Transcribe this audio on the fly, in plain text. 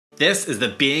This is the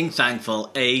Being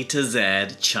Thankful A to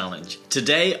Z challenge.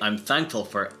 Today I'm thankful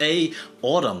for A,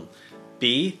 autumn,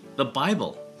 B, the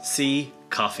Bible, C,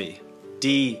 coffee,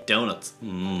 D, donuts,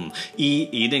 E,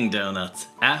 eating donuts,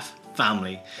 F,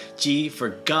 family, G for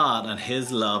God and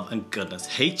His love and goodness,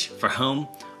 H for home,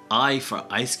 I for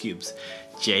ice cubes,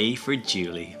 J for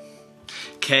Julie,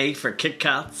 K for Kit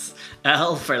Kats,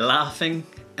 L for laughing,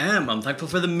 M, I'm thankful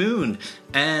for the moon,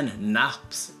 N,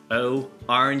 naps, O,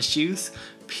 orange juice,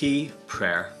 P,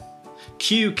 prayer,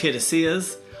 Q,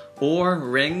 caduceus, or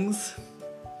rings,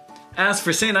 S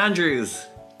for St. Andrews,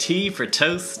 T for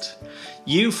toast,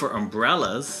 U for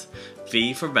umbrellas,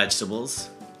 V for vegetables,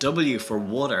 W for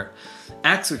water,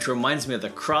 X which reminds me of the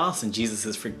cross and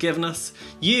Jesus' forgiveness,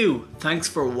 U, thanks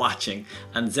for watching,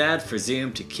 and Z for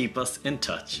Zoom to keep us in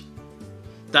touch.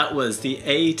 That was the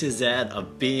A to Z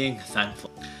of being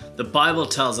thankful. The Bible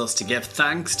tells us to give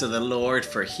thanks to the Lord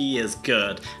for He is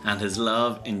good and His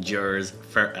love endures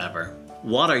forever.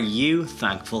 What are you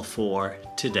thankful for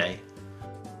today?